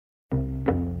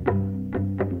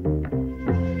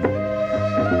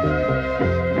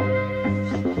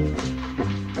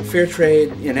Fair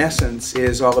trade, in essence,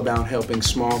 is all about helping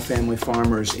small family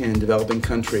farmers in developing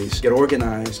countries get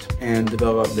organized and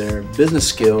develop their business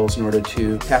skills in order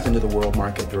to tap into the world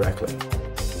market directly.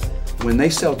 When they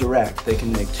sell direct, they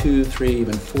can make 2, 3,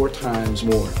 even 4 times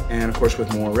more. And of course,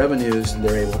 with more revenues,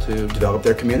 they're able to develop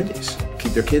their communities,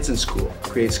 keep their kids in school,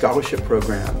 create scholarship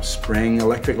programs, bring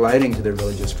electric lighting to their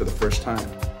villages for the first time.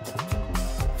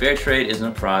 Fair trade isn't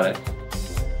a product.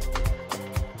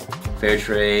 Fair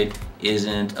trade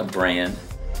isn't a brand.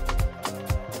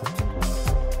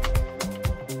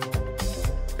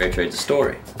 Fair trade's a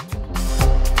story.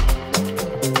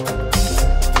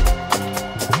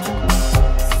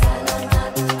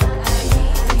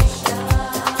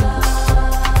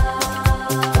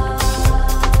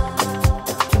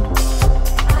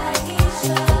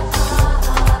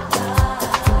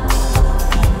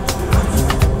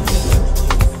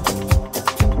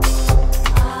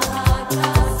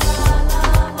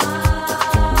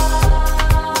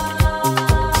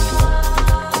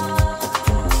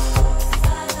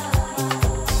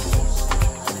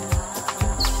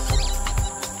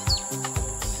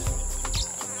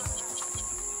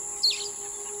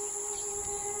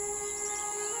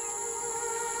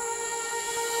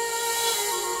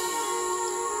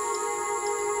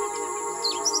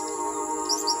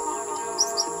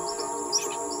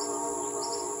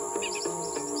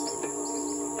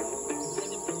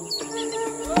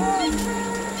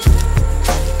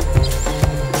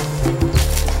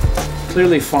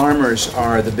 Clearly, farmers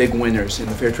are the big winners in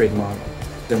the fair trade model.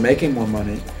 They're making more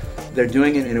money. They're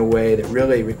doing it in a way that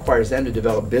really requires them to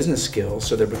develop business skills,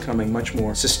 so they're becoming much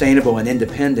more sustainable and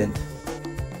independent.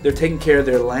 They're taking care of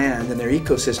their land and their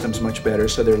ecosystems much better,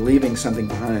 so they're leaving something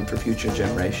behind for future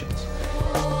generations.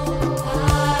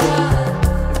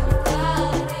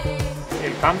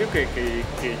 El cambio que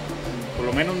por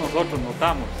lo menos nosotros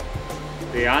notamos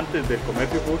de antes del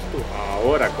comercio justo a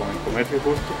ahora con el comercio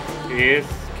justo es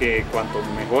que cuanto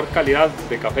mejor calidad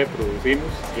de café producimos,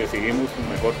 recibimos un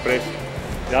mejor precio.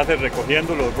 Se hace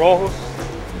recogiendo los rojos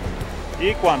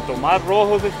y cuanto más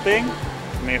rojos estén,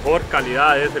 mejor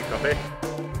calidad es el café.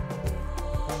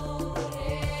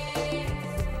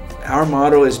 Our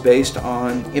model is based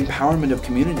on empowerment of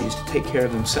communities to take care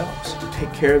of themselves, to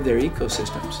take care of their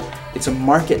ecosystems. It's a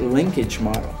market linkage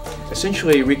model,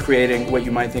 essentially recreating what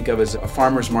you might think of as a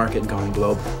farmer's market gone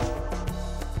global.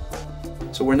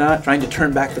 So we're not trying to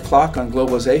turn back the clock on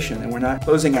globalization, and we're not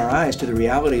closing our eyes to the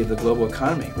reality of the global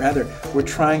economy. Rather, we're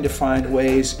trying to find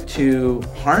ways to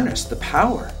harness the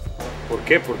power. ¿Por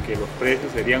qué? Porque los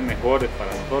precios serían mejores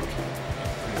para nosotros.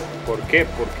 ¿Por qué?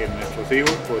 Porque nuestros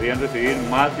hijos podrían recibir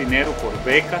más dinero por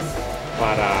becas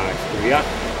para estudiar.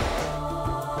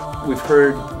 We've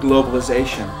heard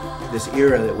globalization, this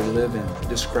era that we live in,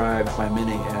 described by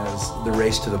many as the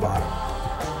race to the bottom.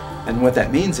 And what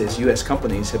that means is U.S.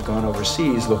 companies have gone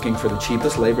overseas looking for the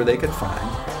cheapest labor they could find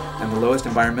and the lowest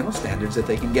environmental standards that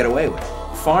they can get away with.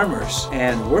 Farmers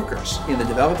and workers in the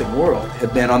developing world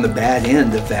have been on the bad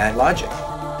end of that logic.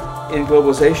 In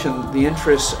globalization, the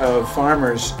interests of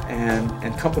farmers and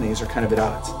companies are kind of at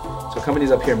odds. So companies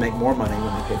up here make more money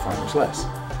when they pay farmers less.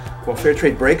 Well, fair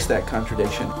trade breaks that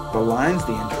contradiction, aligns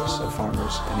the interests of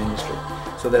farmers and industry,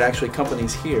 so that actually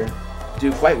companies here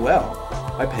do quite well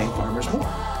by paying farmers more.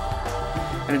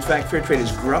 And in fact, fair trade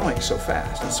is growing so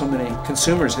fast, and so many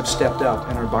consumers have stepped up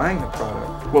and are buying the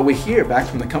product. What we hear back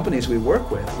from the companies we work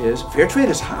with is fair trade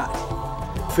is hot.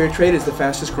 Fair trade is the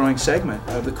fastest growing segment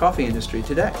of the coffee industry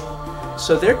today.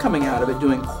 So they're coming out of it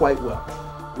doing quite well.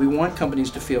 We want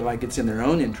companies to feel like it's in their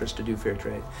own interest to do fair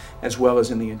trade, as well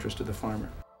as in the interest of the farmer.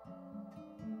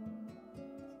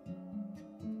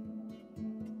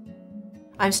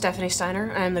 I'm Stephanie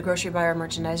Steiner. I'm the grocery buyer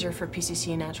merchandiser for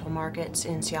PCC Natural Markets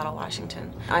in Seattle,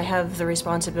 Washington. I have the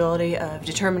responsibility of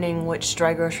determining which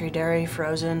dry grocery, dairy,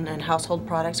 frozen, and household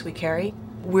products we carry.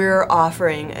 We're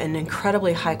offering an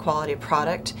incredibly high quality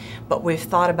product, but we've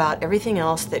thought about everything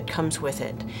else that comes with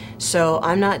it. So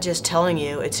I'm not just telling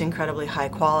you it's incredibly high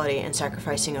quality and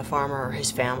sacrificing a farmer or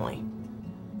his family.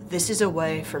 This is a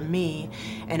way for me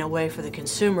and a way for the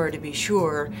consumer to be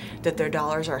sure that their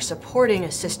dollars are supporting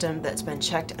a system that's been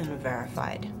checked and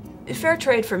verified. Fair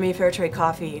trade for me, Fair Trade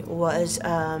Coffee, was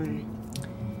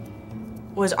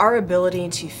our ability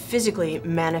to physically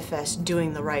manifest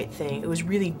doing the right thing. It was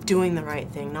really doing the right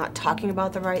thing, not talking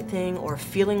about the right thing or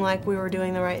feeling like we were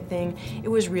doing the right thing. It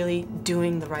was really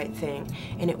doing the right thing,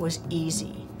 and it was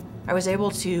easy. I was able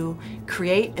to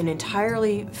create an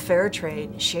entirely fair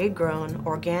trade, shade-grown,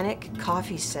 organic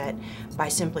coffee set by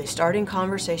simply starting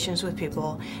conversations with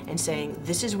people and saying,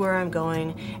 this is where I'm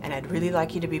going and I'd really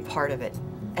like you to be part of it.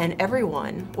 And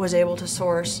everyone was able to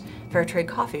source fair trade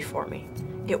coffee for me.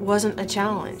 It wasn't a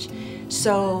challenge.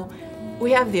 So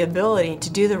we have the ability to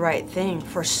do the right thing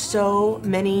for so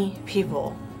many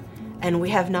people, and we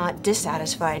have not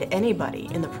dissatisfied anybody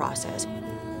in the process.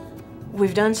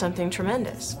 We've done something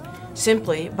tremendous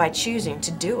simply by choosing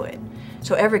to do it.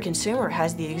 So every consumer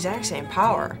has the exact same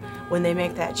power when they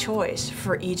make that choice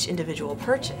for each individual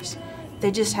purchase. They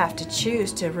just have to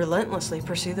choose to relentlessly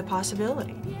pursue the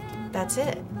possibility. That's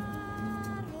it.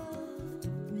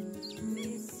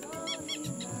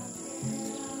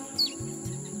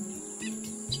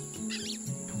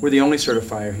 We're the only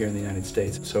certifier here in the United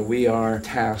States, so we are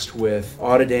tasked with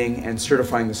auditing and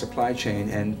certifying the supply chain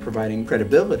and providing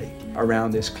credibility around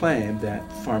this claim that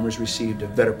farmers received a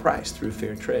better price through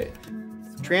fair trade.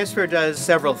 Transfair does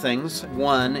several things.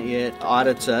 One, it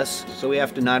audits us, so we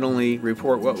have to not only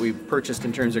report what we purchased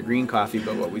in terms of green coffee,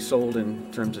 but what we sold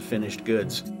in terms of finished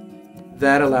goods.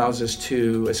 That allows us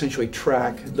to essentially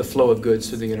track the flow of goods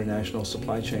through the international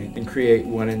supply chain and create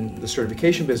what in the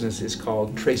certification business is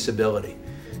called traceability.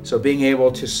 So being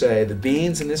able to say the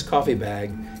beans in this coffee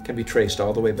bag can be traced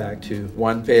all the way back to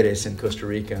Juan Perez in Costa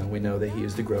Rica. We know that he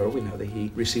is the grower, we know that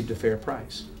he received a fair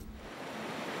price.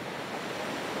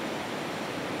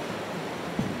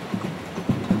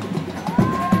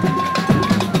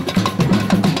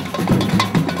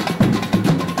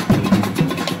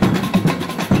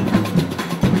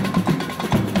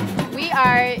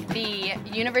 are the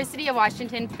University of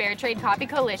Washington Fair Trade Coffee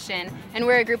Coalition, and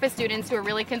we're a group of students who are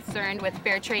really concerned with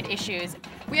fair trade issues.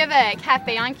 We have a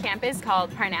cafe on campus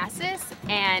called Parnassus,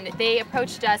 and they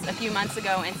approached us a few months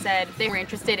ago and said they were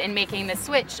interested in making the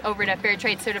switch over to fair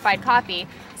trade certified coffee.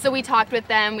 So we talked with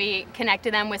them, we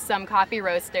connected them with some coffee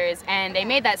roasters, and they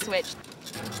made that switch.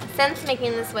 Since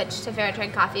making the switch to fair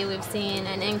trade coffee, we've seen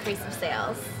an increase of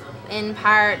sales, in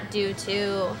part due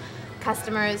to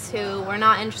customers who were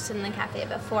not interested in the cafe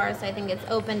before, so I think it's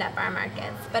opened up our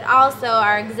markets, but also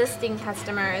our existing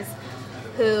customers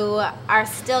who are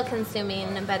still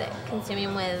consuming, but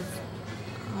consuming with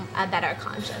a better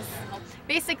conscience.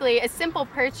 Basically, a simple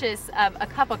purchase of a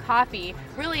cup of coffee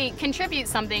really contributes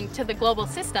something to the global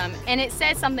system, and it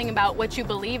says something about what you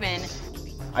believe in.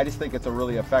 I just think it's a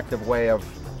really effective way of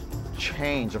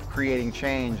change, of creating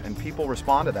change, and people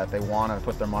respond to that. They want to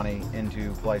put their money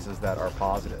into places that are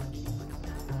positive.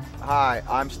 Hi,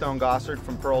 I'm Stone Gossard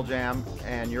from Pearl Jam,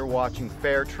 and you're watching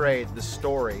Fair Trade, the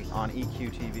story on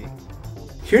EQTV.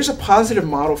 Here's a positive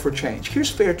model for change. Here's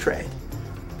fair trade.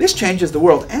 This changes the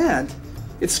world, and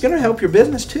it's going to help your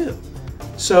business too.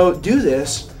 So do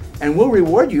this, and we'll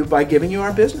reward you by giving you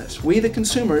our business. We, the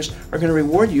consumers, are going to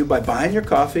reward you by buying your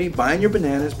coffee, buying your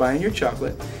bananas, buying your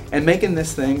chocolate, and making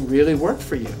this thing really work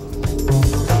for you.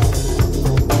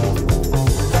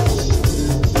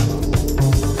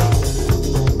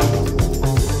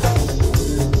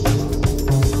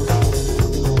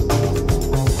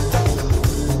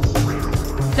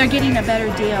 They're getting a better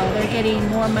deal. They're getting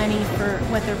more money for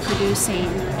what they're producing,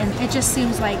 and it just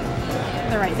seems like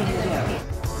the right thing to do.